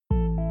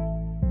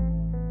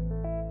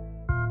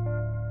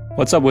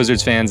What's up,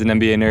 Wizards fans and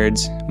NBA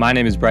nerds? My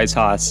name is Bryce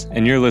Haas,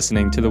 and you're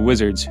listening to the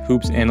Wizards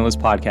Hoops Analyst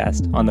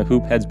Podcast on the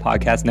Hoop Heads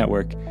Podcast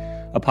Network,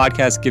 a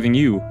podcast giving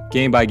you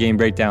game-by-game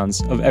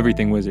breakdowns of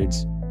everything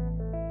Wizards.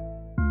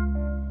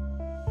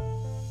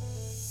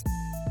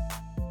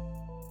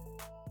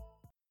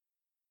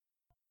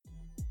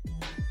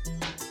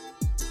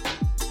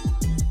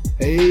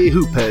 Hey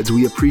Hoopheads,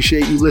 we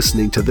appreciate you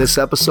listening to this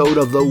episode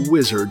of the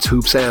Wizards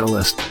Hoops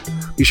Analyst.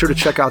 Be sure to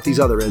check out these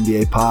other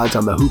NBA pods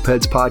on the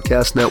Hoopheads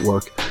Podcast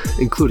Network,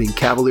 including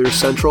Cavaliers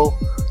Central,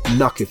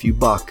 Nuck If You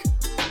Buck,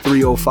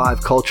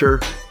 305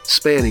 Culture,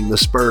 Spanning the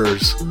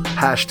Spurs,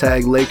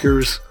 Hashtag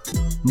Lakers,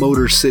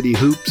 Motor City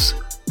Hoops,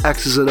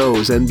 X's and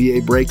O's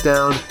NBA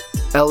Breakdown,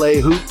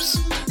 LA Hoops,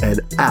 and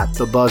At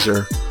the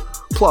Buzzer.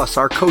 Plus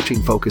our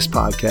coaching-focused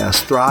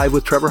podcast, Thrive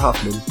with Trevor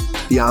Huffman,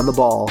 Beyond the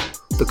Ball,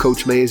 the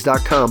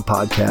CoachMaze.com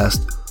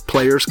podcast,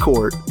 Players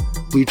Court,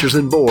 Bleachers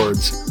and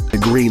Boards, The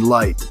Green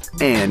Light,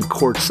 and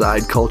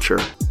Courtside Culture.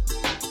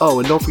 Oh,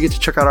 and don't forget to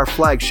check out our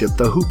flagship,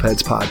 the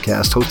Hoopheads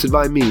podcast, hosted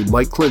by me,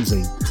 Mike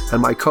Klinzing,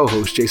 and my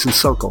co-host, Jason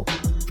Sunkel,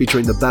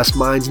 featuring the best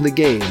minds in the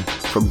game,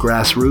 from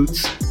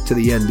grassroots to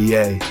the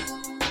NBA.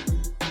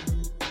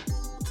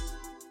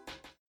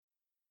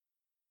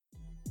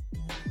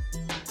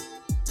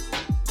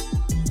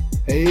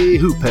 Hey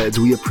Hoopheads,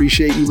 we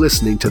appreciate you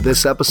listening to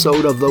this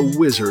episode of the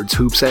Wizards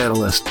Hoops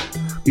Analyst.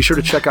 Be sure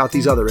to check out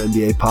these other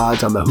NBA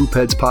pods on the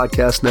Hoopheads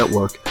Podcast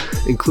Network,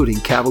 including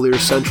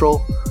Cavaliers Central,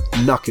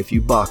 Nuck If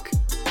You Buck,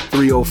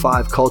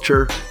 305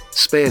 Culture,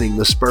 Spanning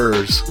the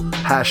Spurs,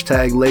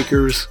 Hashtag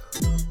Lakers,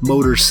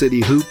 Motor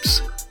City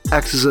Hoops,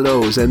 X's and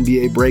O's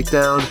NBA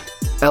Breakdown,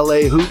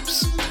 LA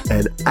Hoops,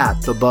 and At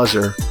the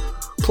Buzzer.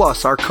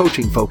 Plus our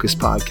coaching-focused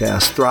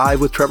podcast, Thrive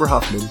with Trevor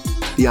Huffman,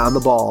 Beyond the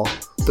Ball,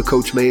 the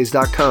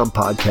CoachMaze.com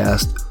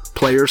podcast,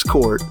 Players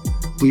Court,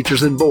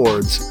 Bleachers and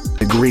Boards,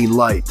 The Green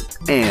Light,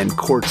 and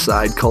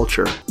Courtside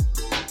Culture.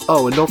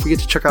 Oh, and don't forget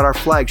to check out our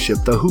flagship,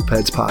 the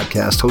Hoopheads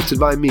podcast, hosted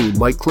by me,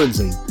 Mike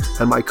Klinzing,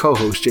 and my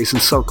co-host, Jason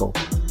Sunkel,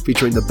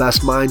 featuring the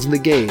best minds in the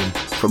game,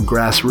 from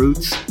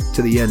grassroots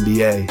to the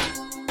NBA.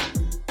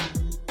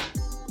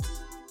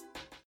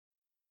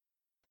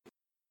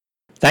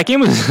 That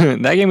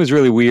game was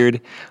really weird.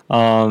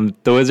 The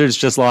Wizards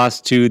just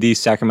lost to the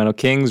Sacramento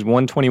Kings,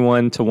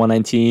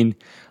 121-119.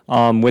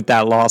 With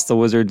that loss, the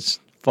Wizards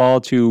fall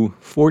to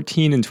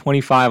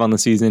 14-25 on the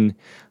season.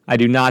 I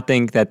do not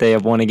think that they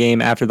have won a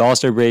game after the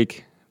All-Star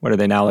break. What are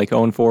they now, like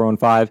 0-4,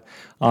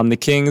 0-5? The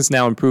Kings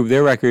now improved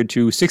their record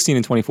to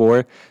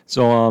 16-24,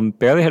 so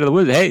barely ahead of the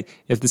Wizards. Hey,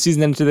 if the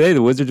season ended today,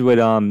 the Wizards would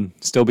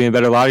still be in a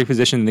better lottery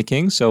position than the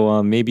Kings,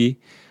 so maybe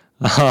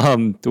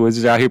the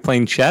Wizards are out here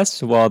playing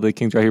chess while the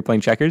Kings are out here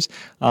playing checkers.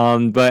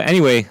 But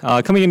anyway,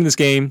 coming into this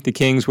game, the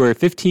Kings were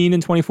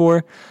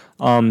 15-24.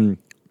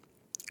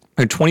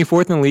 They're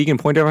 24th in the league in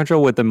point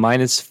differential with a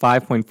minus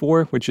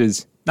 5.4, which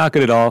is not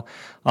good at all.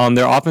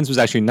 Their offense was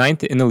actually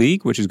 9th in the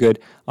league, which is good,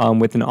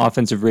 with an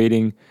offensive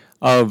rating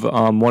of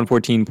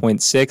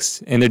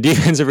 114.6. And their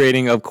defensive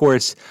rating, of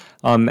course,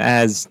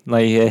 as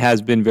like it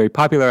has been very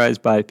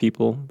popularized by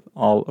people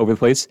all over the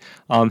place,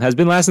 has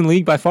been last in the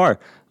league by far.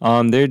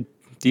 Their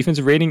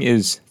defensive rating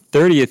is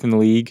 30th in the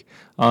league.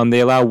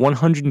 They allow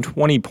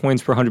 120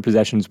 points per 100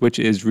 possessions, which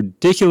is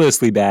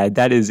ridiculously bad.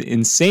 That is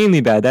insanely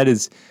bad. That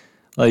is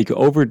I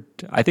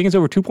think it's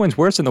over 2 points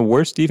worse than the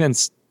worst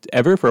defense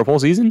ever for a full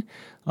season.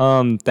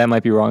 That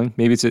might be wrong.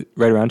 Maybe it's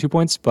right around 2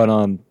 points, but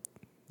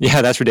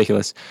yeah, that's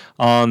ridiculous.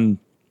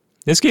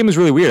 This game is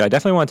really weird. I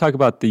definitely want to talk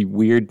about the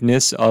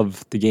weirdness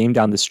of the game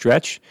down the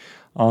stretch,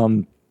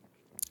 from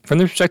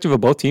the perspective of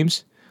both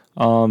teams.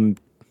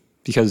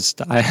 Because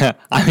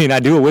I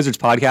do a Wizards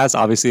podcast.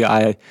 Obviously,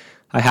 I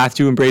have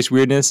to embrace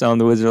weirdness. The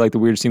Wizards are like the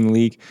weirdest team in the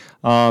league.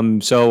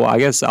 So I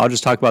guess I'll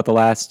just talk about the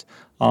last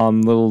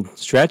little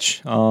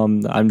stretch.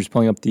 I'm just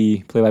pulling up the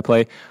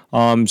play-by-play.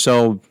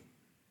 So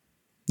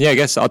yeah, I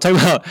guess I'll talk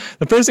about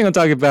the first thing I'll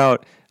talk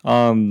about.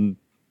 The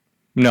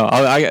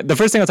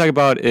first thing I'll talk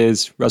about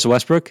is Russell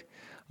Westbrook.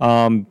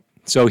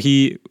 So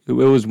it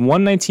was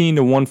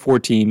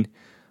 119-114.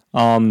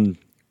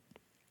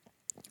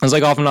 It was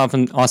like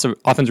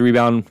offensive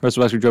rebound.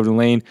 Russell Westbrook drove to the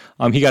lane.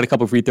 He got a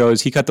couple free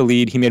throws. He cut the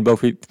lead. He made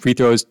both free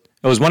throws.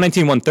 It was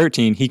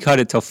 119-113. He cut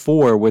it to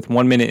 4 with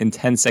 1 minute and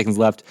 10 seconds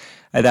left.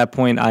 At that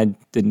point, I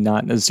did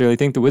not necessarily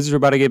think the Wizards were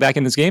about to get back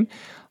in this game.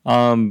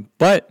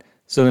 But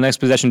so the next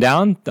possession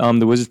down,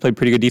 the Wizards played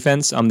pretty good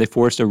defense. They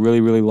forced a really,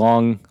 really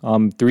long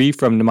three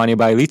from Nemanja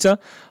Bjelica.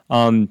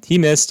 He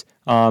missed.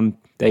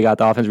 They got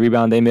the offensive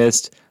rebound. They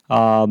missed.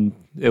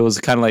 It was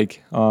kind of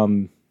like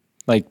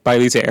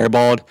Bjelica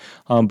airballed.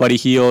 Buddy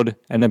Hield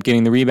ended up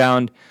getting the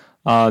rebound.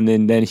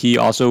 And then he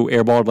also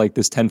airballed like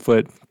this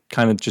 10-foot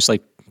kind of just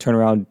like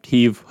turnaround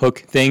heave hook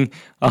thing.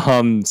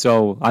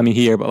 So I mean,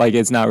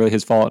 it's not really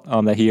his fault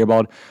that he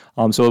airballed.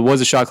 So it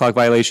was a shot clock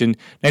violation.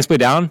 Next play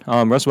down,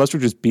 Russell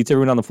Westbrook just beats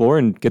everyone on the floor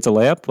and gets a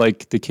layup.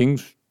 Like the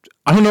Kings,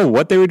 I don't know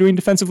what they were doing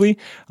defensively.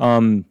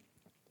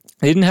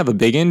 They didn't have a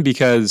big in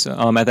because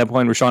at that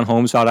point Rashawn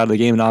Holmes fouled out of the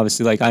game, and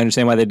obviously, like, I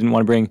understand why they didn't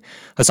want to bring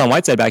Hassan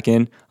Whiteside back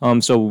in.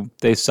 So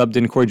they subbed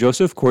in Corey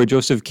Joseph. Corey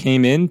Joseph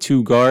came in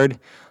to guard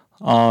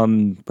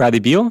Bradley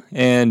Beal,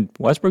 and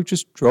Westbrook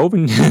just drove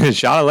and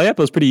shot a layup. It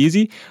was pretty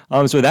easy.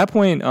 So at that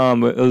point, it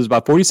was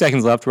about 40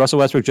 seconds left. Russell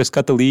Westbrook just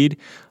cut the lead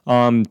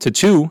to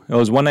 2. It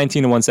was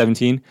 119 to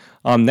 117.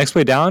 Next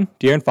play down,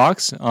 De'Aaron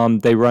Fox.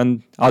 They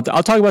run. I'll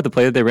talk about the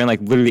play that they ran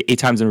like literally 8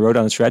 times in a row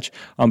down the stretch.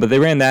 But they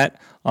ran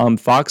that.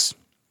 Fox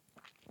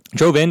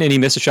drove in and he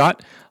missed a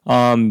shot.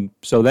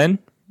 So then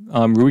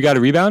Rui got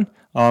a rebound.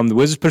 The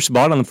Wizards pushed the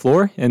ball on the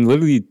floor, and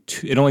literally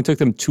it only took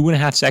them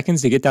 2.5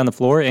 seconds to get down the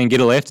floor and get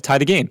a layup to tie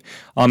the game.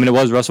 And it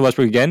was Russell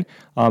Westbrook again.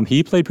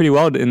 He played pretty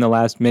well in the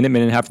last minute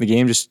and a half of the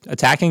game, just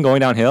attacking, going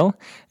downhill.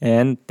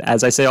 And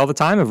as I say all the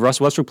time, if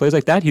Russell Westbrook plays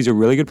like that, he's a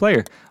really good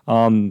player.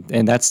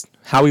 And that's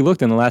how he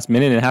looked in the last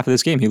minute and a half of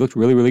this game. He looked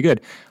really, really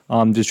good,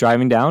 just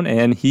driving down.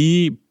 And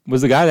he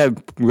was the guy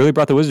that really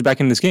brought the Wizards back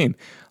into this game.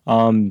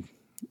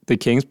 The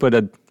Kings put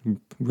a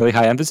really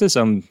high emphasis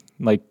on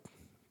like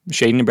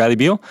Shaedon and Bradley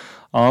Beal.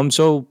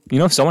 So,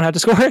 someone had to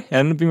score. It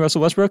ended up being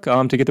Russell Westbrook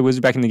to get the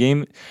Wizards back in the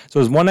game. So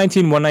it was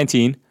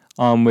 119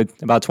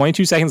 with about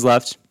 22 seconds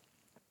left.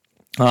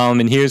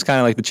 And here's kind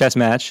of like the chess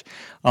match.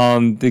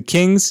 The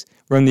Kings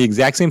run the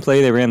exact same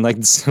play. They ran like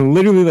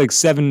literally like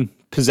 7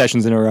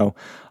 possessions in a row.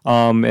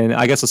 And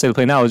I guess I'll say the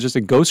play now. It was just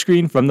a go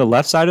screen from the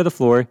left side of the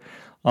floor.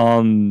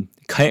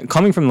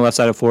 Coming from the left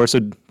side of the floor, so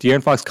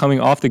De'Aaron Fox coming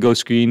off the go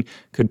screen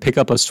could pick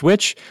up a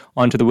switch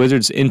onto the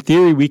Wizards' in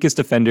theory weakest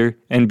defender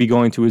and be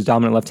going to his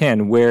dominant left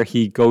hand, where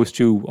he goes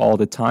to all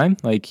the time.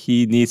 Like,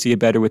 he needs to get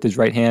better with his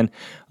right hand,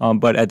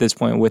 but at this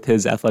point with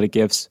his athletic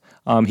gifts,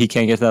 he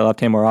can't get to that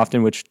left hand more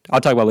often, which I'll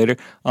talk about later.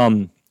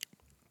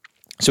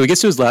 So he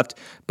gets to his left,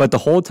 but the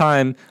whole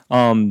time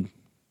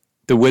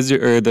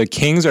the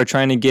Kings are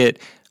trying to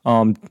get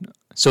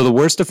so the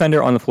worst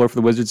defender on the floor for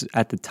the Wizards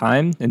at the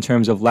time in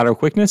terms of lateral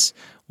quickness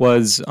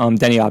was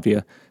Deni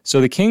Avdija.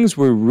 So the Kings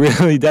were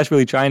really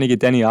desperately trying to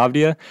get Deni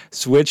Avdija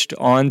switched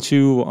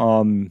onto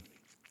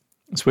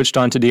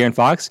De'Aaron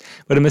Fox.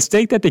 But a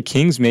mistake that the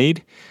Kings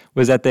made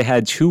was that they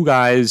had 2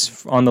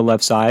 guys on the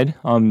left side,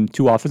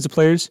 2 offensive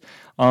players,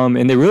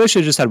 and they really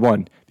should have just had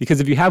one. Because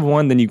if you have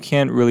one, then you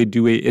can't really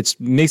do it. It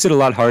makes it a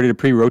lot harder to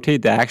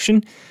pre-rotate the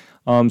action.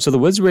 So the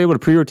Wizards were able to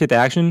pre-rotate the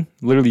action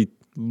literally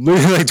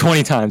like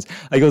 20 times.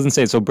 Like, it was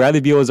insane. So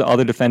Bradley Beal was the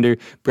other defender.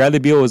 Bradley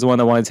Beal was the one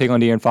that wanted to take on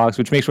De'Aaron Fox,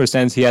 which makes more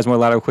sense. He has more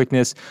lateral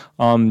quickness.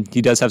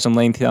 He does have some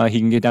length. He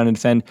can get down and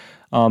defend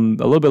a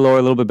little bit lower,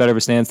 a little bit better of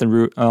a stance than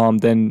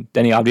Deni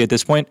Avdija at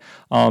this point.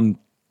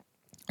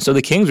 So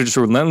the Kings were just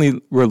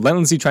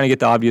relentlessly trying to get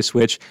the obvious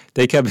switch.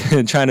 They kept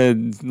trying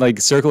to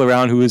like circle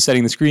around who was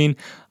setting the screen.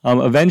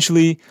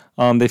 Eventually,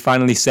 they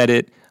finally set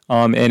it.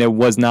 And it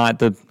was not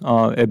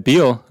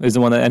Beal is the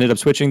one that ended up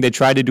switching. They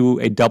tried to do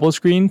a double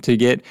screen to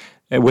get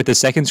with the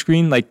second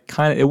screen, like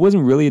kind of, it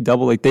wasn't really a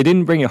double. Like, they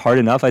didn't bring it hard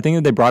enough. I think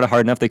if they brought it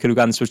hard enough, they could have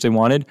gotten the switch they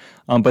wanted,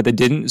 but they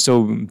didn't.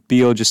 So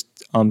Beal just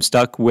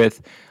stuck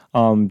with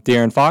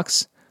De'Aaron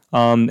Fox,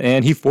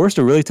 and he forced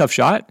a really tough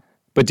shot.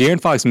 But De'Aaron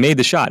Fox made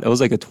the shot. It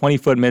was like a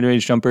 20-foot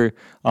mid-range jumper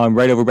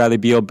right over Bradley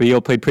Beal. Beal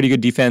played pretty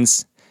good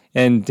defense,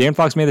 and De'Aaron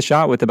Fox made the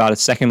shot with about a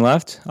second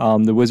left.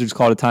 The Wizards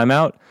called a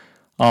timeout.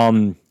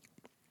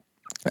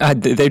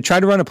 They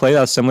tried to run a play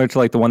that was similar to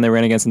like the one they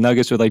ran against the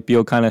Nuggets, with like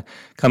Beal kind of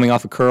coming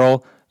off a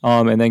curl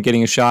and then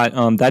getting a shot.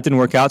 That didn't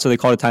work out, so they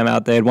called a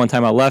timeout. They had one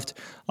timeout left.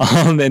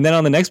 And then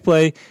on the next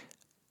play,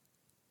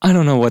 I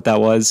don't know what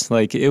that was.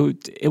 Like,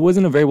 it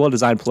wasn't a very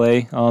well-designed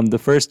play. The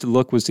first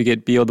look was to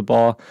get Beal the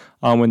ball.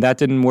 When that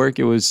didn't work,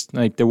 it was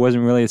like there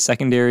wasn't really a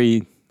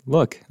secondary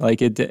look.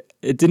 Like, it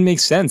didn't make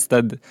sense.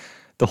 That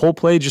the whole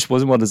play just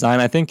wasn't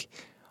well-designed. I think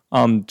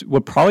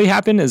what probably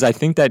happened is I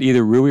think that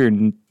either Rui or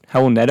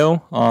Raul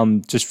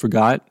Neto just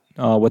forgot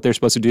what they're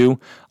supposed to do.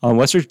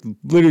 Western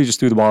literally just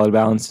threw the ball out of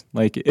bounds.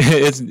 Like,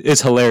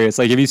 it's hilarious.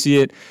 Like, if you see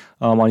it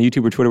on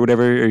YouTube or Twitter,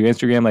 whatever, or your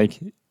Instagram, like,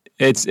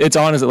 it's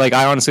honest. Like,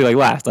 I honestly like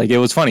laughed. Like, it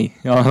was funny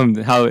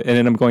how it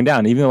ended up going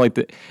down. Even though like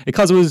it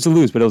caused the Wizards to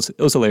lose, but it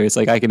was hilarious.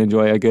 Like, I can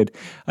enjoy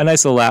a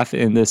nice little laugh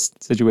in this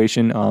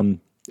situation.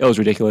 It was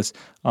ridiculous.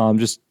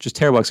 Just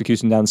terrible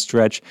execution down the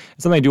stretch.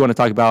 And something I do want to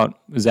talk about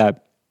is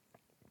that,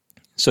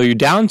 so you're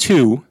down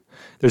 2.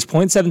 There's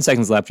 0.7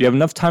 seconds left. You have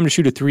enough time to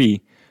shoot a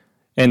 3.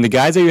 And the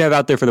guys that you have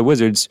out there for the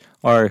Wizards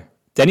are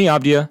Deni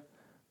Avdija,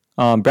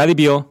 Bradley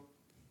Beal,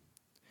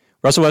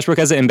 Russell Westbrook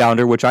as an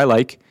inbounder, which I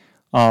like.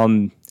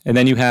 And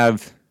then you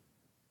have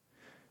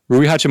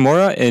Rui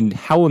Hachimura and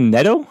Raul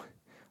Neto.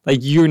 Like,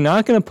 you're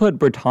not going to put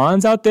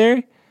Bertans out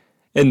there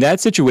in that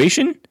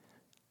situation?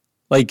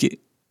 Like,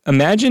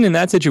 imagine in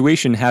that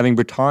situation having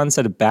Bertans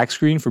set a back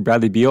screen for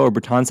Bradley Beal, or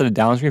Bertans set a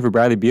down screen for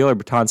Bradley Beal, or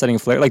Bertans setting a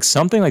flare, like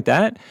something like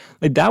that.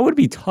 Like, that would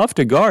be tough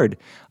to guard.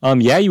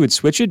 Yeah, you would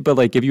switch it, but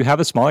like if you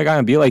have a smaller guy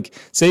on Beal, like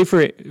say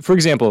for an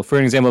example of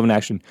an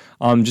action,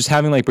 just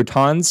having like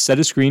Bertans set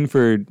a screen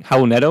for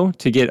Raul Neto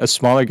to get a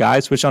smaller guy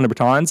switch on to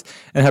Bertans,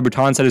 and have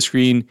Bertans set a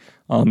screen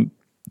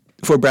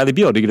for Bradley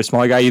Beal to get a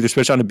smaller guy either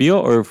switch on to Beal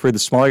or for the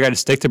smaller guy to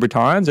stick to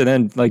Bertans and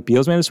then like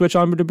Beal's man to switch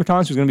on to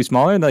Bertans who's going to be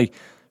smaller. And like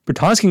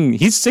Bertans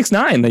he's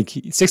 6'9", like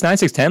 6'9",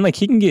 6'10", like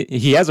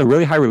he has a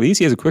really high release.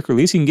 He has a quick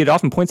release. He can get it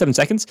off in 0.7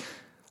 seconds.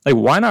 Like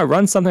why not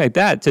run something like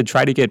that to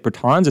try to get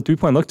Bertans a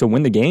 3-point look to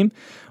win the game?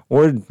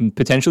 Or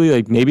potentially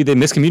like maybe they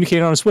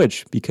miscommunicated on a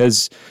switch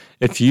because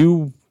if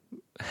you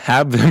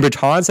have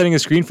Bertans setting a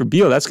screen for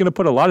Beal, that's going to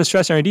put a lot of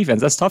stress on your defense.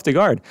 That's tough to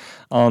guard.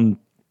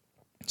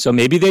 So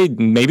maybe there's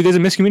a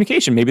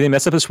miscommunication. Maybe they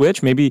messed up a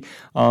switch. Maybe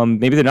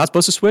they're not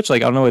supposed to switch.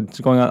 Like I don't know what's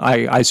going on.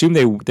 I assume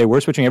they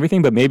were switching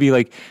everything, but maybe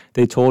like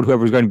they told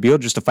whoever was going to Beal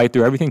just to fight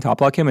through everything, top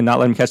block him, and not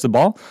let him catch the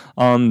ball.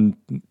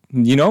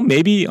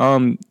 Maybe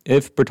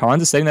if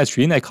Bertans is setting that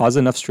screen, that causes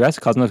enough stress,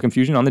 causes enough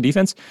confusion on the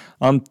defense,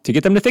 to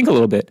get them to think a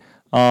little bit.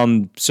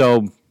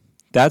 So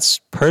that's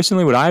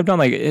personally what I've done.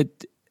 Like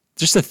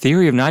just the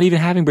theory of not even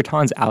having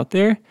Bertans out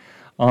there,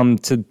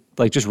 to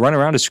like just run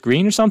around a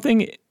screen or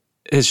something.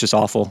 It's just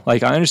awful.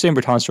 Like I understand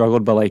Bertans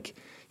struggled, but like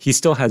he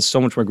still has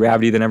so much more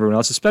gravity than everyone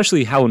else,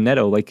 especially Howell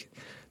Neto. Like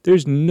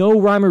there's no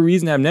rhyme or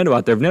reason to have Neto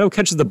out there. If Neto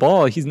catches the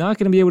ball, he's not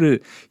going to be able to.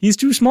 He's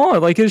too small.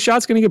 Like his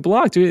shot's going to get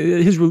blocked.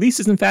 His release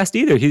isn't fast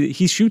either.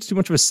 He shoots too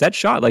much of a set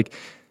shot. Like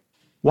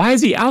why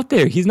is he out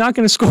there? He's not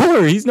going to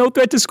score. He's no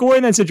threat to score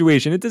in that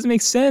situation. It doesn't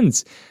make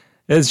sense.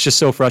 It's just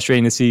so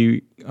frustrating to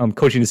see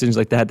coaching decisions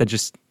like that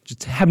just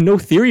have no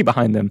theory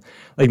behind them.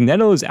 Like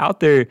Neto is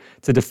out there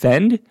to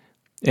defend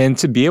and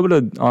to be able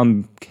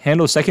to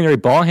handle secondary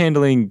ball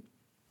handling,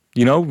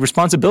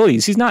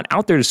 responsibilities. He's not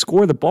out there to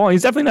score the ball.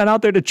 He's definitely not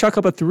out there to chuck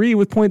up a 3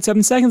 with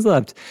 0.7 seconds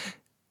left.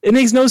 It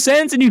makes no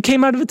sense, and you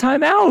came out of a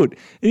timeout.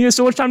 And you have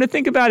so much time to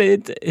think about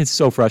it. It's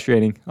so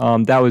frustrating.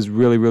 That was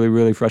really, really,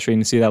 really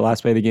frustrating to see that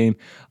last play of the game,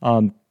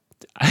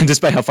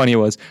 despite how funny it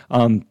was.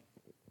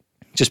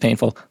 Just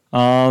painful.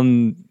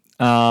 I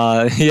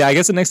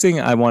guess the next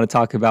thing I want to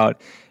talk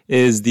about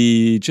is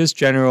the just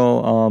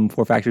general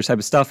 4 factors type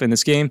of stuff in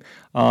this game.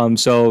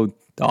 So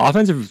the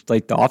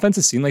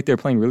offenses seemed like they're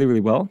playing really,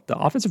 really well. The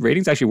offensive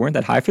ratings actually weren't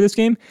that high for this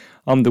game.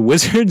 The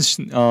Wizards,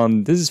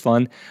 this is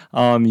fun.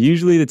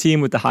 Usually the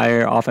team with the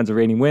higher offensive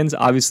rating wins,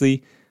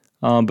 obviously.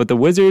 But the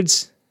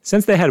Wizards,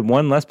 since they had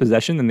one less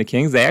possession than the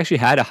Kings, they actually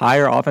had a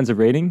higher offensive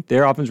rating.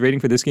 Their offensive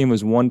rating for this game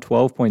was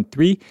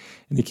 112.3,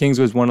 and the Kings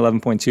was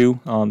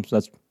 111.2. So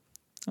that's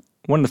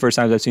one of the first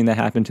times I've seen that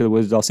happen to the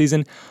Wizards all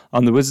season.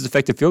 The Wizards'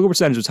 effective field goal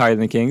percentage was higher than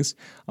the Kings,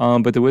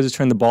 but the Wizards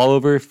turned the ball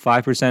over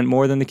 5%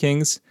 more than the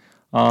Kings,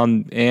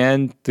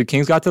 and the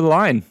Kings got to the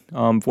line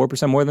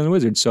 4% more than the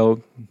Wizards.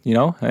 So,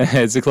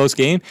 it's a close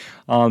game.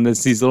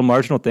 There's these little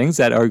marginal things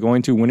that are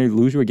going to win or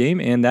lose your game,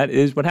 and that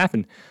is what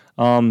happened.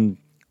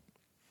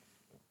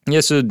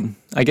 So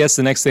I guess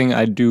the next thing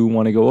I do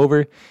want to go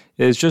over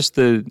is just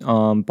the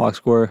box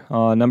score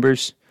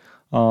numbers.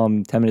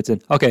 10 minutes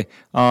in. Okay.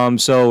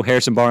 So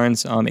Harrison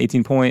Barnes,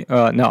 18 point.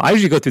 No, I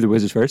usually go through the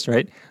Wizards first,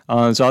 right?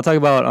 So I'll talk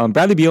about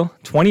Bradley Beal,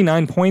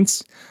 29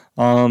 points.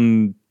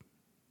 I'll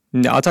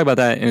talk about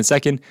that in a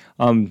second.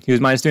 He was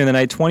 -3 on the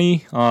night,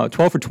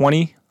 12 for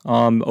 20.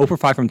 0 for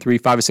 5 from 3,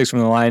 5 of 6 from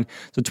the line.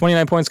 So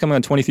 29 points coming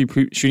on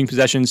 23 shooting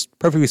possessions,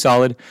 perfectly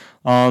solid.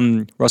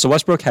 Russell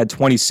Westbrook had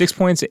 26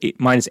 points,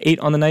 -8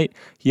 on the night.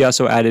 He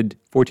also added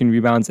 14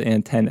 rebounds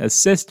and 10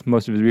 assists.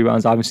 Most of his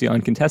rebounds obviously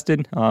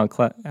uncontested,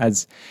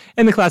 as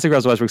in the classic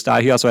Russell Westbrook style.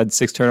 He also had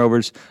 6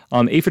 turnovers,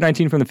 8 for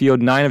 19 from the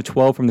field, 9 of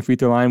 12 from the free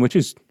throw line, which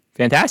is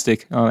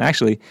fantastic,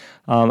 actually.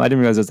 I didn't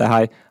realize it was that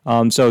high.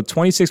 So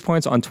 26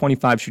 points on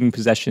 25 shooting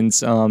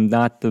possessions,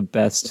 not the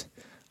best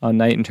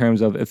night in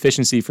terms of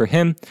efficiency for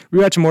him.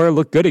 Rui Hachimura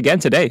looked good again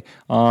today.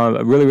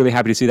 Really, really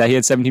happy to see that. He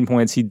had 17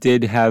 points. He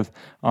did have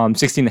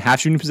 16 and a half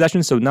shooting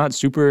possessions, so not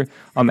super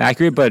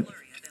accurate, but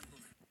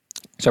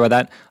sorry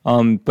about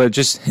that. But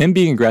just him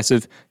being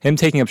aggressive, him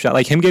taking up shots,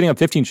 like him getting up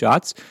 15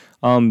 shots,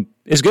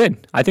 is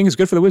good. I think it's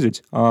good for the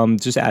Wizards.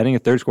 Just adding a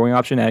third scoring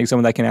option, adding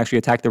someone that can actually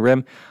attack the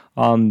rim.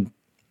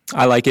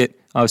 I like it,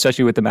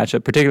 especially with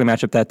the particular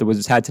matchup that the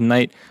Wizards had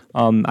tonight.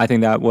 I think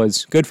that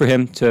was good for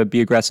him to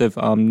be aggressive.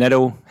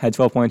 Neto had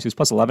 12 points. He was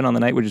plus 11 on the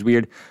night, which is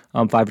weird.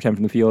 5 for 10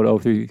 from the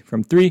field, 0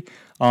 from 3.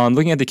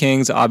 Looking at the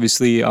Kings,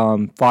 obviously,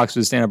 Fox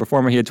was a standout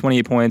performer. He had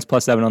 28 points,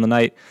 plus 7 on the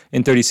night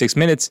in 36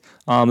 minutes.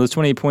 Those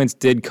 28 points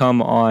did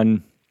come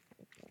on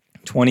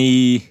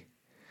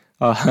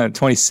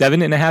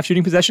 27 and a half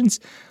shooting possessions.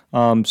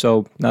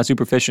 So not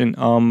super efficient.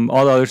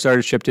 All the other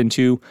starters chipped in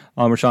too.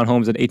 Rashawn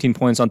Holmes had 18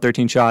 points on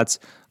 13 shots.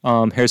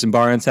 Harrison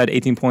Barnes had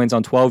 18 points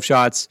on 12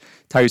 shots.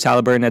 Tyrese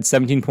Halliburton had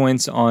 17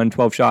 points on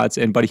 12 shots,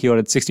 and Buddy Hield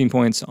had 16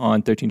 points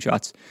on 13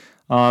 shots.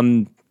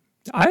 I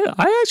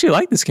actually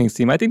like this Kings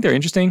team. I think they're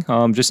interesting.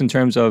 Just in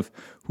terms of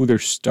who their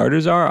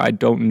starters are, I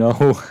don't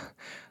know.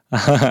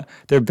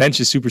 Their bench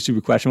is super,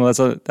 super questionable.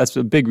 That's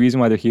a big reason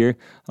why they're here.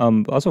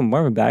 Also,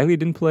 Marvin Bagley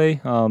didn't play.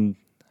 I'm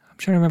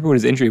trying to remember what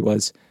his injury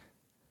was.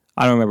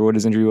 I don't remember what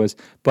his injury was.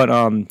 But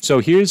so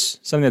here's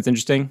something that's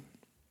interesting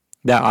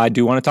that I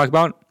do want to talk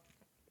about,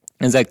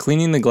 is that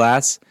Cleaning the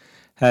Glass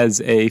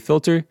has a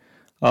filter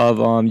of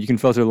you can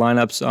filter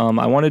lineups.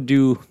 I want to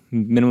do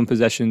minimum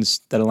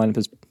possessions that a lineup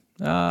is.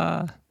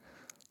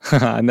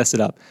 I messed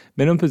it up.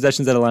 Minimum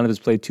possessions that a lineup has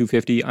played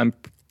 250.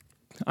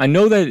 I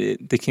know that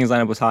the Kings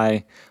lineup was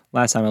high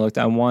last time I looked.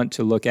 I want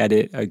to look at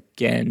it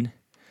again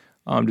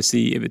to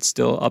see if it's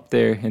still up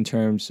there in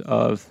terms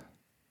of.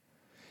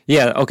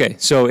 Yeah, okay,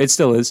 so it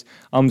still is.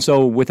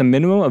 So with a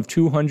minimum of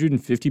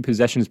 250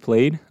 possessions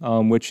played,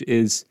 which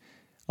is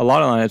a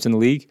lot of lineups in the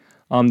league,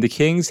 the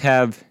Kings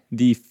have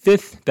the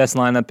 5th best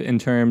lineup in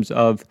terms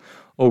of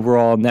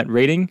overall net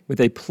rating with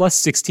a plus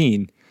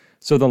 16.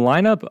 So the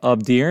lineup of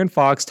De'Aaron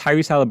Fox,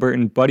 Tyrese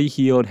Halliburton, Buddy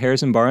Hield,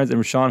 Harrison Barnes,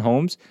 and Rashawn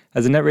Holmes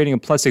has a net rating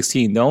of plus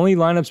 16. The only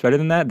lineups better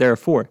than that, there are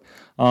 4.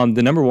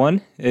 The number 1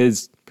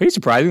 is pretty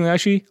surprisingly,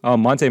 actually,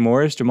 Monte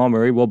Morris, Jamal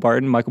Murray, Will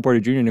Barton, Michael Porter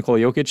Jr., Nikola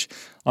Jokic.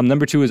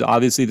 Number 2 is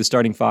obviously the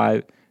starting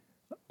 5.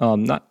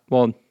 Not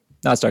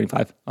starting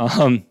 5.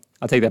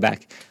 I'll take that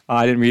back.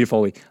 I didn't read it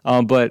fully.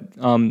 But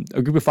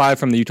a group of 5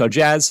 from the Utah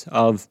Jazz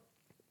of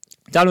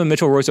Donovan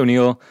Mitchell, Royce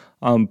O'Neal,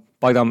 Bojan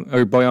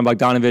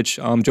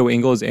Bogdanovic, Joe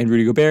Ingles, and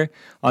Rudy Gobert.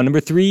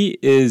 Number 3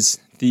 is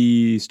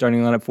the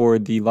starting lineup for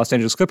the Los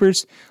Angeles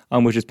Clippers,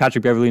 which is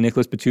Patrick Beverley,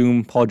 Nicholas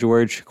Batum, Paul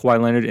George,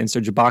 Kawhi Leonard, and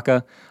Serge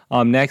Ibaka.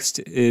 Next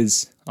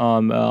is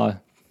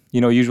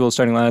usual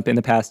starting lineup in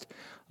the past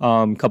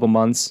couple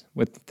months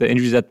with the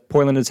injuries that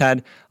Portland has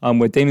had,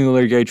 with Damian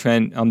Lillard, Gary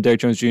Trent, Derek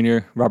Jones Jr.,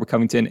 Robert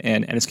Covington,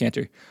 and Enes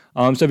Kanter.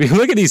 So if you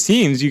look at these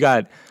teams, you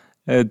got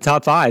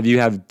top 5. You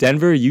have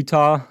Denver,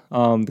 Utah,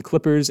 the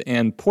Clippers,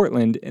 and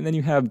Portland, and then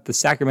you have the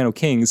Sacramento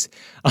Kings.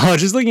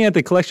 Just looking at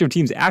the collection of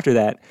teams after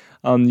that,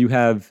 you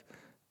have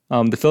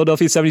the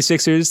Philadelphia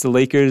 76ers, the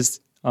Lakers,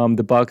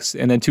 the Bucks,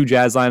 and then 2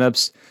 Jazz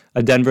lineups,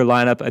 a Denver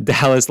lineup, a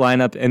Dallas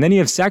lineup, and then you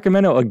have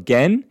Sacramento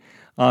again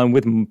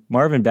with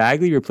Marvin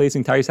Bagley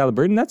replacing Tyrese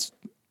Halliburton. That's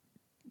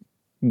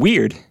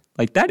weird.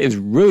 Like, that is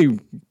really,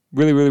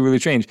 really, really, really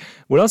strange.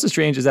 What else is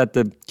strange is that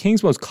the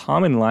Kings' most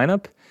common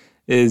lineup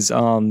is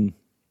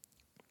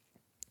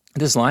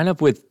this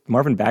lineup with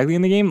Marvin Bagley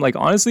in the game. Like,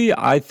 honestly,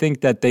 I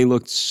think that they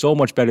looked so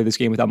much better this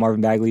game without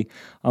Marvin Bagley.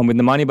 With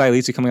Nemanja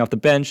Bjelica coming off the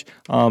bench,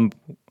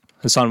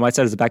 Hassan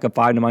Whiteside as the backup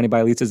 5, Nemanja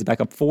Bjelica as the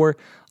backup 4,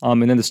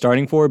 and then the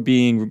starting 4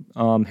 being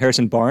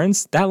Harrison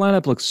Barnes. That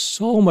lineup looks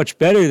so much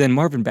better than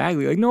Marvin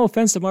Bagley. Like, no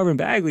offense to Marvin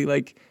Bagley.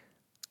 Like,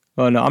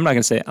 oh no, I'm not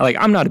gonna say it. Like,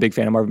 I'm not a big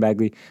fan of Marvin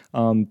Bagley.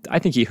 I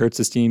think he hurts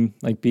this team,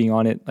 like, being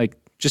on it. Like,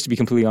 just to be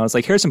completely honest,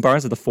 like, Harrison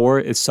Barnes at the 4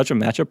 is such a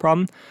matchup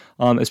problem,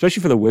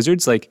 especially for the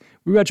Wizards. Like,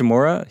 Rui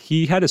Hachimura,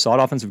 he had a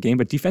solid offensive game,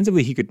 but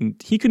defensively he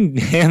couldn't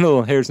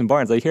handle Harrison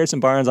Barnes. Like, Harrison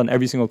Barnes on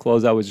every single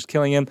closeout was just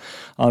killing him.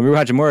 Rui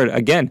Hachimura,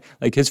 again,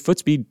 like, his foot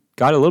speed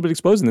got a little bit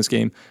exposed in this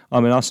game.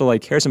 And also,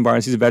 like, Harrison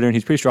Barnes, he's a veteran,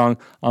 he's pretty strong.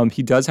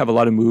 He does have a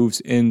lot of moves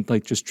in,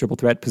 like, just triple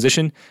threat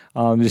position.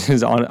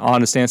 Just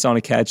on a stance, on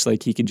a catch,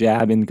 like, he can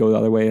jab and go the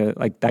other way,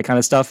 like, that kind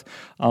of stuff.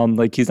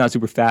 Like, he's not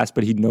super fast,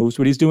 but he knows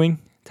what he's doing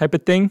type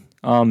of thing.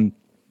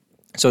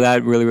 So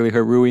that really, really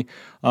hurt Rui.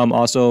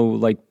 Also,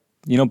 like,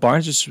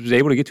 Barnes just was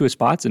able to get to his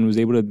spots and was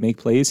able to make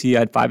plays. He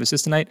had 5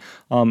 assists tonight.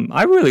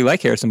 I really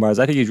like Harrison Barnes.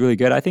 I think he's really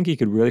good. I think he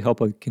could really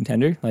help a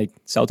contender like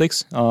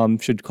Celtics.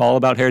 Should call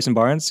about Harrison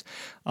Barnes.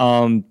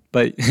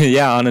 But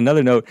yeah, on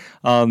another note,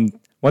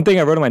 one thing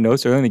I wrote in my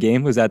notes early in the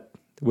game was that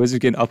the Wizards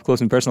get an up close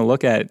and personal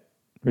look at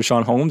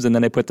Rashawn Holmes, and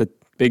then they put the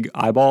big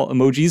eyeball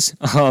emojis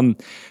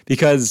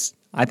because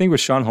I think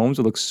Rashawn Holmes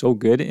would look so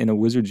good in a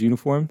Wizards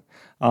uniform.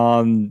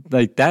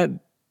 Like that.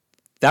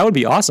 That would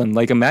be awesome.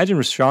 Like, imagine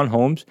Rashawn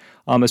Holmes,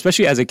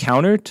 especially as a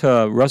counter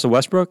to Russell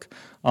Westbrook.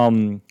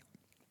 Teams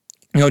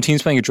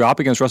playing a drop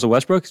against Russell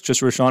Westbrook,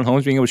 just Rashawn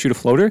Holmes being able to shoot a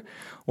floater,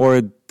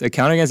 or a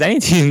counter against any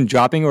team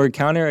dropping, or a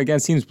counter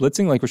against teams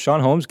blitzing. Like,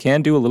 Rashawn Holmes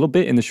can do a little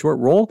bit in the short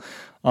roll.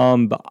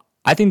 But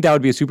I think that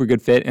would be a super good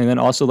fit. And then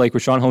also, like,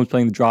 Rashawn Holmes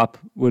playing the drop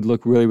would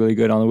look really, really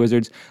good on the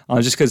Wizards,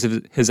 just because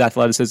of his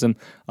athleticism.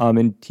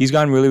 And he's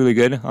gotten really, really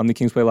good. The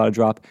Kings play a lot of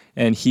drop,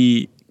 and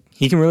he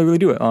can really, really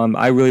do it.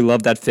 I really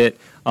love that fit.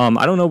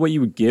 I don't know what you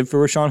would give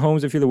for Rashawn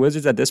Holmes if you're the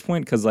Wizards at this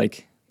point, because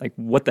like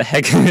what the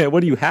heck? What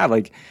do you have?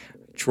 Like,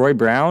 Troy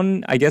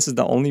Brown, I guess, is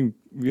the only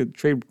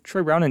trade.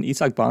 Troy Brown and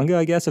Isak Bonga,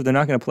 I guess. If they're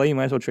not going to play, you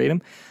might as well trade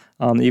him.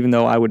 Even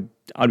though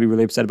I'd be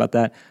really upset about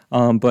that.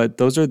 But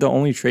those are the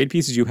only trade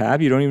pieces you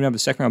have. You don't even have a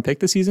second round pick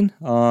this season.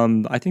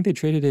 I think they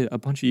traded it a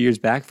bunch of years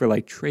back for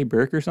like Trey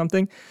Burke or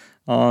something.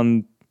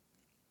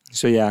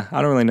 So yeah,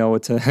 I don't really know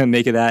what to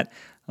make of that.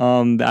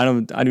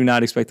 I do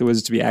not expect the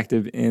Wizards to be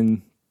active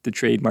in the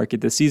trade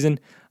market this season.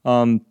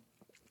 I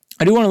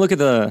do want to look at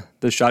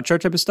the shot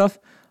chart type of stuff.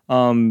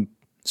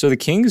 So the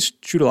Kings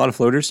shoot a lot of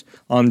floaters,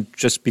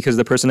 just because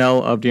the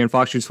personnel of De'Aaron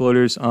Fox shoots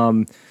floaters.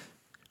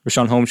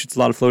 Rashawn Holmes shoots a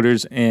lot of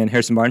floaters, and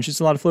Harrison Barnes shoots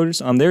a lot of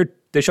floaters.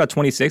 They shot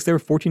 26. They were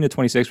 14 to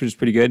 26, which is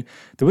pretty good.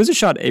 The Wizards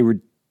shot a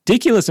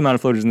ridiculous amount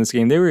of floaters in this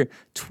game. They were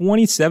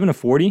 27 to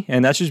 40,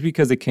 and that's just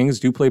because the Kings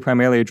do play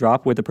primarily a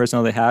drop with the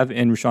personnel they have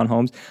in Rashawn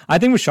Holmes. I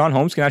think Rashawn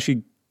Holmes can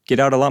actually get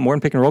out a lot more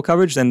in pick and roll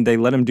coverage than they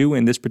let him do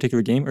in this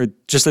particular game, or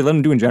just they let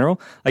him do in general.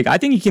 Like, I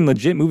think he can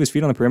legit move his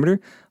feet on the perimeter.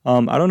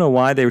 I don't know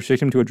why they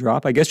restrict him to a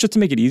drop. I guess just to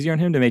make it easier on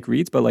him to make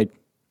reads, but like,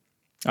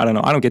 I don't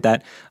know. I don't get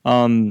that.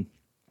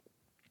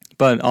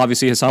 But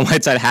obviously, Hassan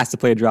Whiteside has to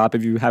play a drop.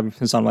 If you have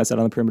Hassan Whiteside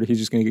on the perimeter, he's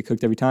just going to get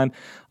cooked every time.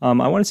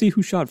 I want to see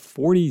who shot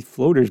 40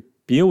 floaters.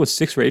 Beal was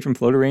 6 for 8 from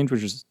floater range,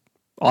 which is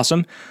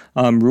awesome.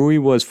 Rui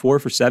was 4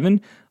 for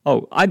 7.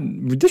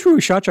 This Rui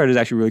shot chart is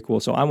actually really cool,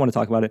 so I want to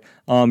talk about it.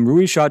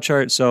 Rui's shot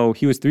chart, so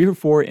he was 3 for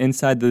 4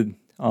 inside the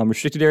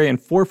restricted area and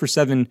 4 for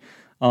 7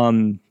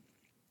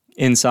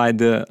 inside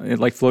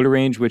the floater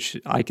range, which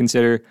I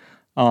consider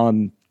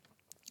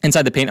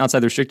inside the paint, outside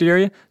the restricted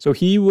area. So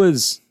he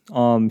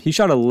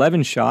shot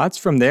 11 shots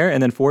from there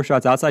and then 4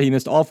 shots outside. He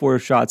missed all 4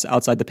 shots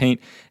outside the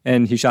paint,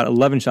 and he shot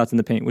 11 shots in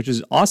the paint, which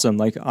is awesome.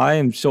 Like, I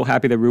am so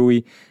happy that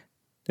Rui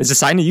is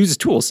deciding to use his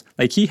tools.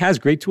 Like, he has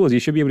great tools. He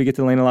should be able to get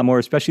to the lane a lot more,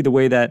 especially the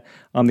way that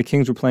the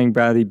Kings were playing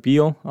Bradley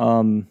Beal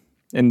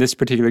in this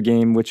particular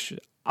game, which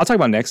I'll talk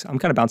about next. I'm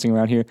kind of bouncing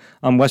around here.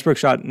 Westbrook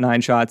shot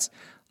 9 shots.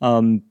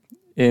 I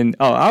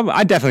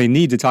definitely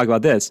need to talk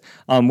about this.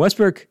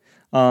 Westbrook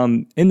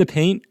in the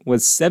paint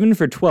was 7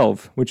 for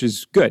 12, which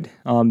is good.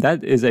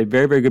 That is a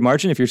very, very good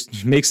margin. If you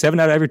make 7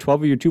 out of every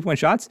 12 of your 2-point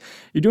shots,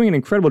 you're doing an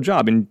incredible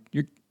job, and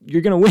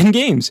you're going to win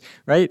games,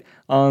 right?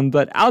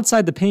 But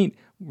outside the paint,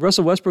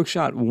 Russell Westbrook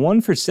shot 1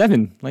 for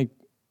 7. Like,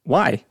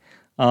 why?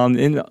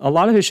 And a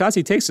lot of his shots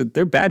he takes,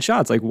 they're bad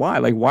shots. Like, why?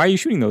 Like, why are you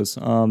shooting those?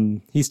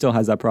 He still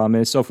has that problem,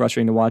 and it's so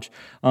frustrating to watch.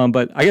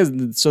 But I guess,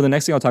 so the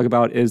next thing I'll talk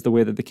about is the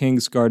way that the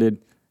Kings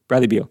guarded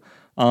Bradley Beal.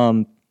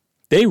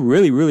 They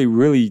really, really,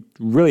 really,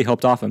 really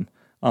helped off him.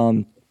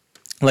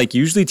 Like,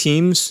 usually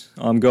teams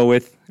go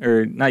with,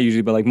 or not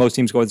usually, but like most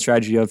teams go with the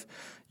strategy of,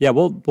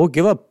 we'll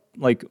give up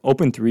like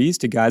open threes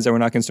to guys that we're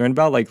not concerned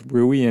about, like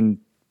Rui and,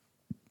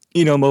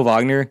 Mo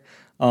Wagner,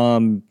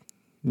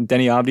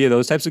 Denny Abdia,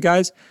 those types of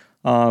guys.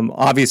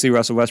 Obviously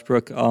Russell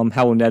Westbrook,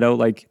 Howell Neto,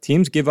 like,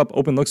 teams give up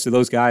open looks to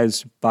those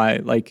guys by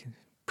like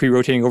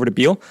pre-rotating over to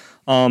Beal.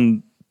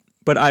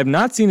 But I've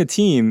not seen a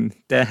team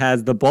that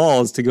has the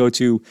balls to go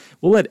to,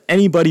 we'll let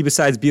anybody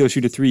besides Beal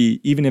shoot a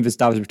 3, even if it's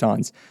Davis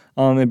Bertans.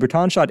 And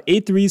Bertans shot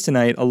 8 threes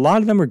tonight. A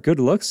lot of them were good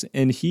looks,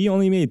 and he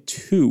only made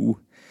 2.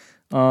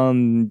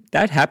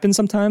 That happens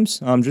sometimes,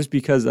 just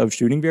because of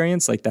shooting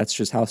variance. Like, that's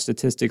just how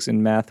statistics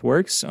and math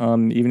works.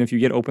 Even if you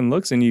get open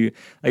looks and you,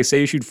 like, say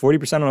you shoot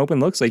 40% on open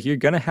looks, like, you're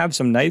going to have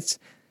some nights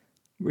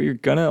where you're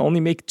going to only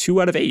make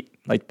 2 out of 8.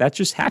 Like, that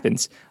just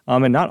happens.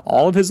 And not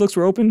all of his looks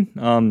were open.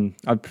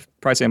 I'd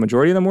probably say a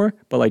majority of them were,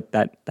 but like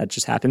that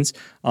just happens.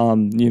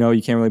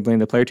 You can't really blame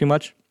the player too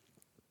much.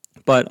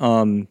 But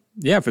for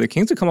the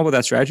Kings to come up with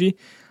that strategy,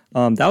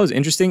 that was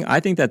interesting. I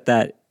think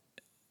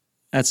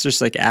that's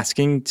just like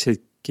asking to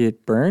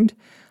get burned.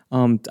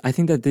 I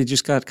think that they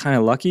just got kind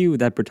of lucky with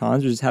that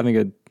Bertans was just having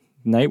a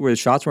night where the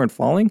shots weren't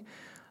falling.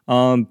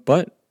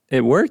 But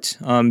it worked.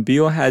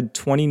 Beal had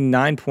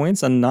 29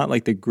 points on not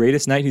like the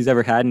greatest night he's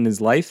ever had in his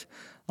life.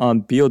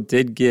 Beal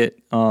did get,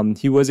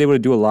 he was able to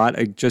do a lot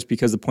just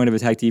because the point of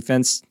attack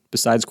defense,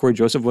 besides Corey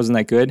Joseph, wasn't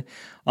that good.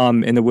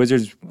 And the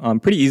Wizards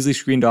pretty easily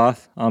screened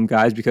off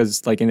guys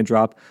because, like, in a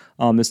drop,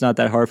 it's not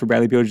that hard for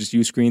Bradley Beal to just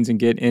use screens and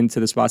get into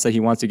the spots that he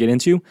wants to get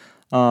into.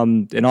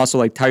 And also,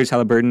 like, Tyrese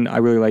Halliburton, I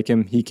really like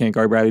him. He can't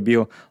guard Bradley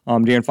Beal.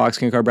 De'Aaron Fox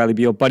can't guard Bradley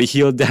Beal. Buddy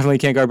Hield definitely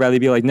can't guard Bradley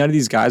Beal. Like, none of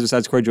these guys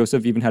besides Corey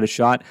Joseph even had a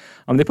shot.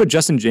 They put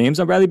Justin James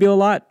on Bradley Beal a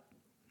lot.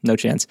 No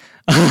chance.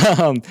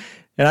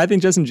 And I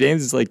think Justin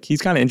James is, like,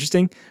 he's kind of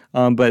interesting,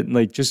 but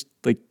like, just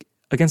like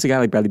against a guy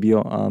like Bradley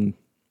Beal,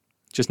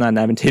 just not an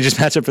advantageous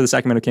matchup for the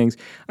Sacramento Kings.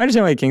 I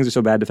understand why the Kings are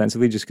so bad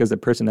defensively, just because the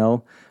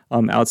personnel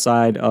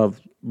outside of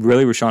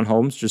really Rashawn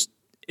Holmes just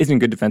isn't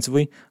good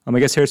defensively. I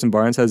guess Harrison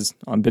Barnes has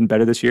been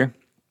better this year,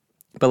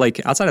 but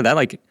like outside of that,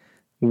 like,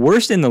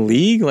 worst in the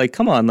league. Like,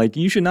 come on, like,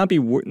 you should not be.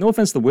 No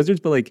offense to the Wizards,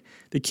 but like,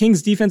 the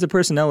Kings' defensive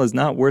personnel is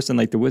not worse than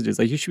like the Wizards.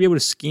 Like, you should be able to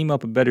scheme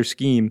up a better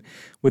scheme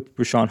with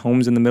Rashawn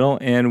Holmes in the middle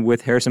and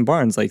with Harrison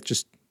Barnes. Like,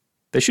 just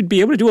they should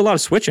be able to do a lot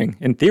of switching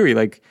in theory.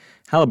 Like,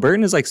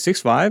 Halliburton is like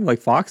 6'5", like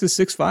Fox is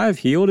 6'5",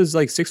 Hield is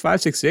like 6'5",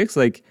 6'6",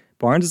 like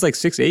Barnes is like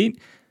 6'8".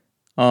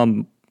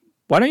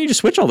 Why don't you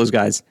just switch all those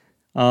guys?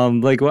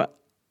 Like, what?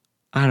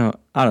 I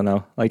don't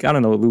know. Like, I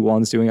don't know what Lou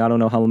Walton's doing. I don't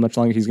know how much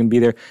longer he's going to be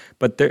there.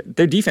 But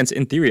their defense,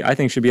 in theory, I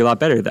think should be a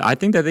lot better. I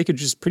think that they could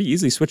just pretty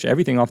easily switch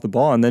everything off the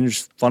ball and then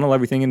just funnel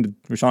everything into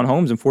Rashawn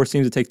Holmes and force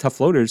teams to take tough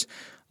floaters,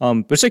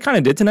 which they kind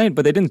of did tonight,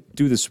 but they didn't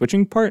do the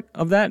switching part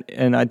of that.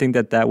 And I think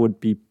that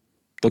would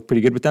look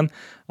pretty good with them.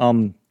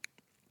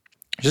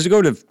 Just to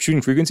go to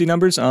shooting frequency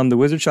numbers, the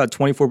Wizards shot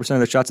 24% of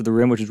their shots at the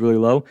rim, which is really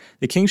low.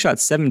 The Kings shot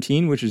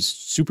 17, which is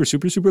super,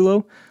 super, super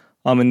low.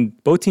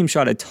 And both teams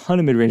shot a ton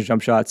of mid-range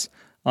jump shots.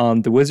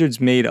 The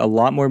Wizards made a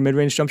lot more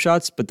mid-range jump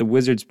shots, but the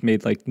Wizards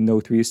made like no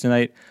threes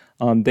tonight.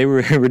 They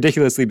were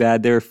ridiculously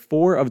bad. They were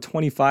 4 of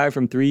 25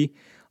 from 3.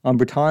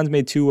 Bertans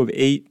made 2 of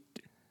 8.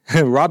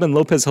 Robin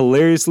Lopez,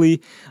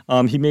 hilariously,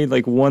 he made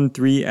like 1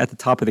 3 at the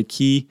top of the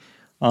key.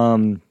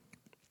 And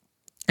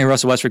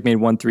Russell Westbrook made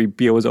 1 3.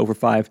 Beal was over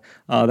 5.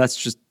 That's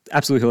just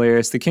absolutely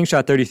hilarious. The Kings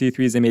shot 33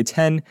 threes. They made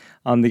 10.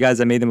 The guys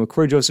that made them,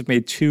 Corey Joseph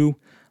made 2.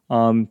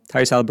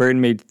 Tyrese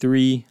Halliburton made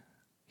 3.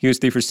 He was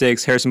 3 for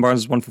 6. Harrison Barnes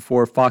was 1 for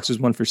 4. Fox was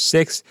 1 for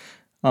 6.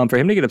 For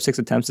him to get up 6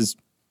 attempts is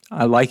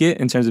I like it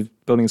in terms of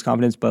building his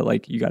confidence, but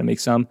like you got to make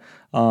some.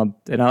 And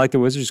I like the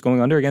Wizards just going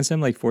under against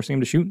him, like forcing him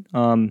to shoot.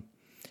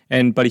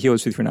 And Buddy Hield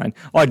is 3 for 9.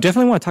 Oh, I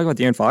definitely want to talk about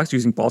De'Aaron Fox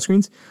using ball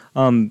screens.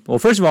 Well,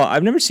 first of all,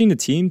 I've never seen a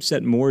team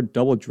set more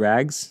double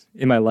drags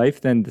in my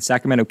life than the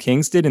Sacramento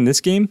Kings did in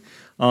this game.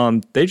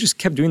 They just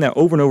kept doing that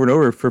over and over and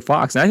over for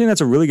Fox. And I think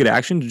that's a really good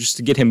action just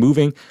to get him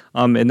moving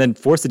and then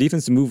force the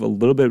defense to move a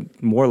little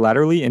bit more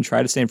laterally and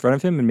try to stay in front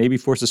of him and maybe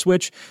force a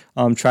switch,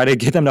 try to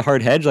get them to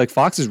hard hedge. Like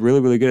Fox is really,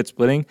 really good at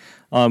splitting.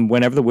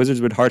 Whenever the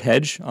Wizards would hard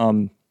hedge,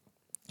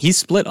 he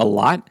split a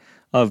lot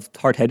of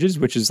hard hedges,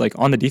 which is like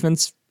on the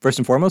defense first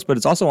and foremost, but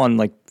it's also on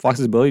like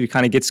Fox's ability to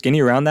kind of get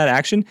skinny around that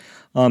action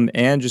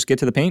and just get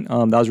to the paint.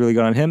 That was really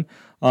good on him.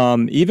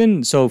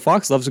 Even so,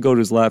 Fox loves to go to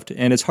his left,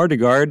 and it's hard to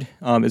guard.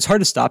 It's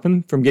hard to stop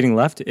him from getting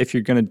left if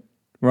you're going to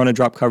run a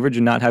drop coverage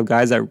and not have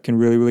guys that can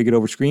really, really get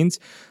over screens,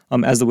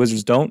 as the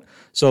Wizards don't.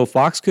 So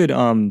Fox could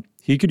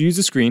he could use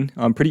the screen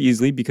pretty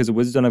easily because the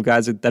Wizards don't have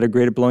guys that are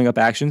great at blowing up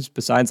actions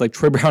besides like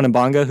Troy Brown and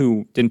Bonga,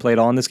 who didn't play at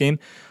all in this game.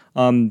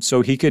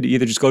 So he could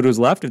either just go to his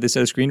left if they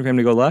set a screen for him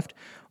to go left,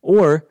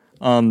 or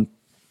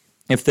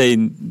if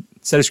they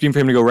set a screen for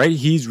him to go right,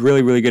 he's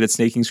really, really good at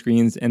snaking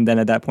screens, and then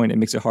at that point it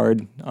makes it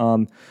hard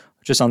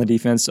just on the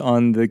defense,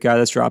 on the guy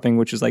that's dropping,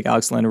 which is like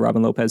Alex Len or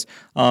Robin Lopez.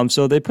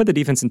 So they put the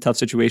defense in tough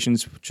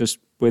situations just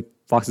with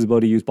Fox's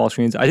ability to use ball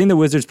screens. I think the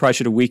Wizards probably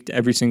should have weaked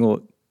every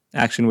single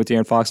action with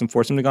De'Aaron Fox and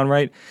forced him to go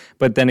right,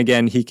 but then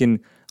again, he can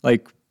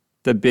like...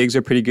 The bigs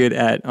are pretty good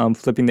at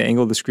flipping the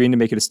angle of the screen to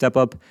make it a step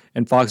up,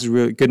 and Fox is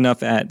really good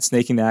enough at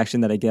snaking the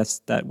action that I guess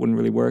that wouldn't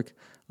really work.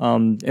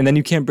 And then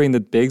you can't bring the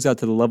bigs out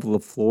to the level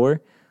of the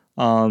floor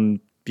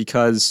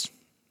because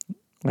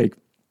like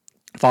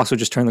Fox would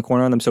just turn the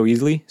corner on them so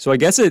easily. So I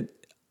guess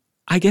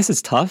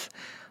it's tough.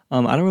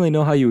 I don't really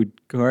know how you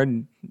would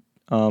guard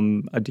a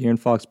De'Aaron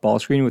Fox ball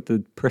screen with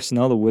the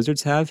personnel the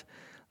Wizards have.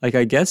 Like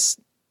I guess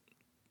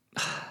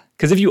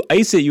because if you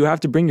ice it, you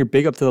have to bring your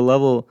big up to the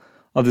level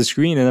of the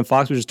screen, and then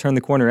Fox would just turn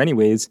the corner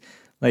anyways.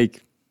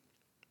 Like,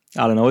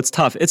 I don't know. It's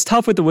tough. It's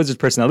tough with the Wizards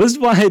personnel. This is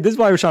why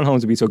Rashawn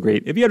Holmes would be so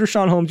great. If you had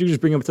Rashawn Holmes, you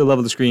just bring him up to the level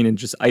of the screen and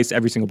just ice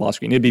every single ball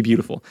screen. It'd be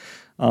beautiful.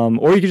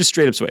 Or you could just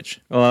straight up switch.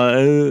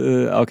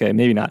 Okay,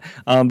 maybe not.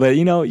 But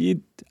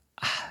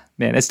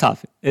man, it's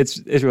tough.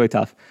 It's really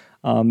tough.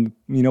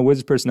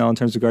 Wizards personnel in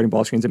terms of guarding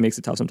ball screens, it makes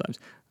it tough sometimes.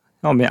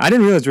 Oh man, I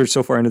didn't realize we were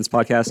so far into this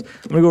podcast.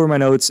 I'm gonna go over my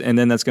notes, and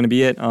then that's gonna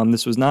be it.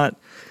 This was not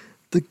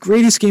the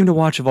greatest game to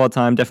watch of all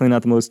time. Definitely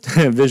not the most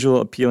visual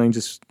appealing,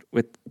 just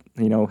with,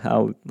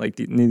 how like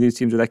neither of these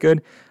teams are that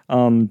good.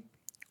 So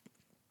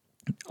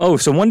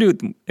one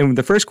dude in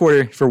the first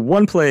quarter, for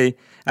one play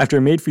after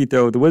a made free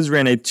throw, the Wizards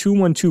ran a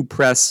 2-1-2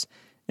 press,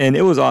 and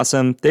it was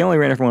awesome. They only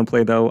ran it for one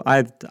play, though.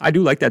 I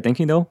do like that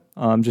thinking, though.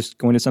 Just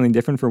going to something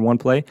different for one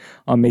play.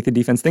 Make the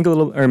defense think a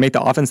little, or make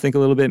the offense think a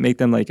little bit. Make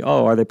them like,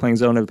 oh, are they playing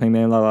zone? Are they playing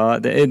man? Blah, blah,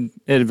 blah. It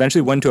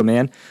eventually went to a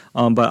man,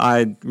 but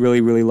I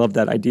really, really love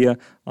that idea.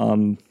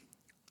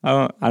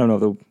 I don't know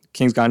if the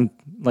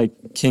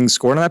Kings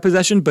scored on that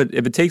possession, but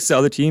if it takes the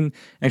other team an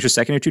extra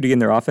second or two to get in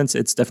their offense,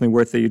 it's definitely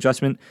worth the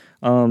adjustment.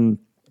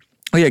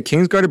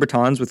 Kings guarded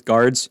Bertans with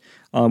guards,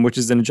 which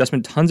is an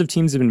adjustment tons of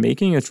teams have been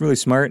making. It's really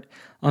smart.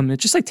 It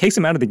just takes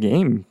him out of the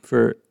game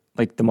for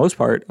the most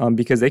part,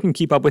 because they can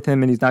keep up with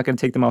him and he's not going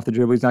to take them off the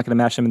dribble. He's not going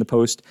to match them in the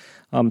post.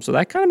 So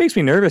that kind of makes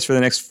me nervous for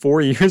the next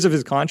 4 years of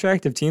his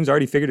contract if teams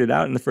already figured it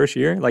out in the first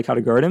year, like how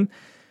to guard him.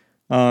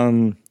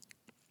 I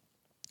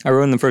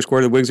wrote in the first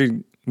quarter,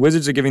 the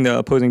Wizards are giving the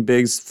opposing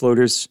bigs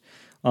floaters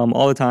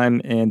all the time,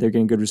 and they're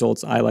getting good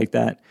results. I like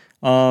that.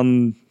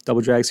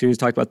 Double drag series,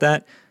 talked about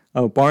that.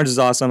 Barnes is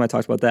awesome. I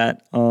talked about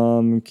that.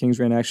 Kings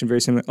ran action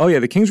very similar. Oh, yeah,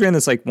 the Kings ran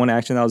this one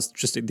action that was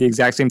just the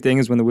exact same thing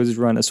as when the Wizards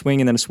run a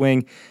swing and then a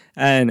swing.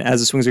 And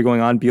as the swings are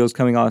going on, Beal's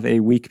coming off a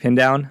weak pin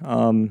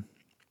down.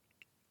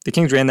 The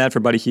Kings ran that for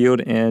Buddy Hield,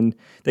 and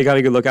they got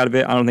a good look out of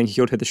it. I don't think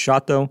Hield hit the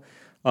shot, though,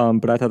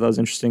 but I thought that was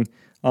interesting.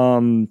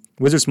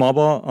 Wizard small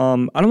ball.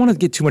 I don't want to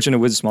get too much into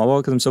Wizard small ball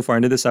because I'm so far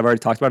into this. I've already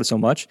talked about it so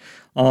much.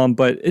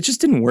 But it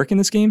just didn't work in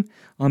this game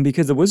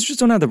because the Wizards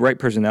just don't have the right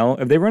personnel.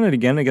 If they run it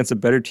again against a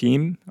better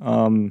team,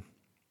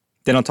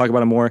 then I'll talk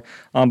about it more.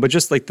 But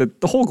just the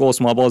whole goal of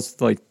small ball is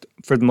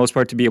for the most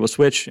part to be able to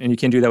switch, and you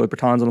can't do that with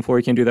Bertans on the floor.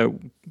 You can't do that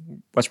with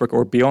Westbrook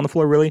or Beal on the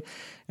floor really.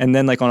 And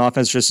then on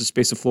offense, just to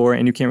space the floor,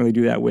 and you can't really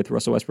do that with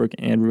Russell Westbrook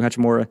and Rui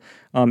Hachimura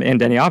and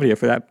Danny Avdija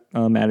for that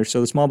matter. So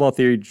the small ball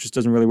theory just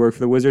doesn't really work for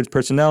the Wizards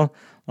personnel.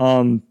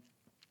 Talked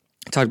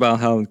about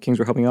how the Kings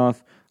were helping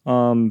off.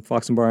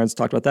 Fox and Barnes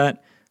talked about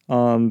that.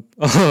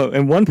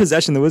 In one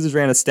possession, the Wizards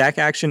ran a stack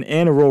action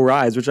and a roll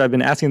rise, which I've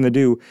been asking them to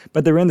do,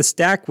 but they ran the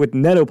stack with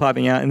Neto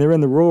popping out, and they ran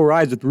the roll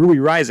rise with Rui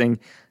rising,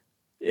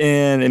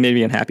 and it made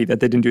me unhappy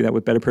that they didn't do that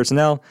with better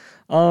personnel.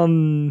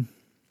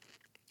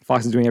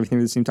 Fox is doing everything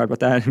this team, talked about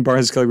that, and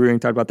Barnes is Kelly Rui,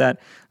 talked about that.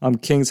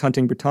 Kings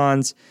hunting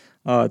Bertans,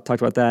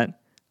 talked about that.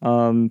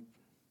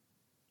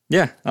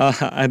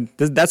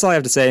 That's all I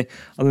have to say.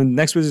 The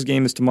next Wizards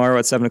game is tomorrow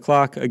at 7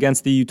 o'clock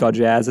against the Utah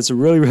Jazz. It's a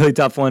really, really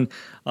tough one,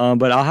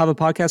 but I'll have a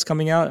podcast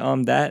coming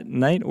out that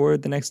night or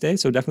the next day,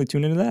 so definitely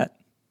tune into that.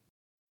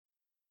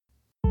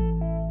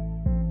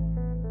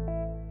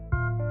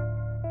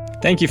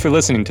 Thank you for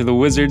listening to the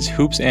Wizards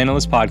Hoops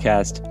Analyst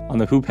Podcast on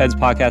the Hoopheads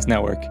Podcast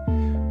Network.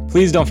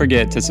 Please don't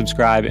forget to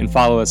subscribe and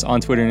follow us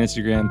on Twitter and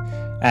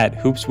Instagram at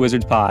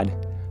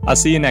HoopsWizardsPod. I'll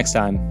see you next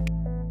time.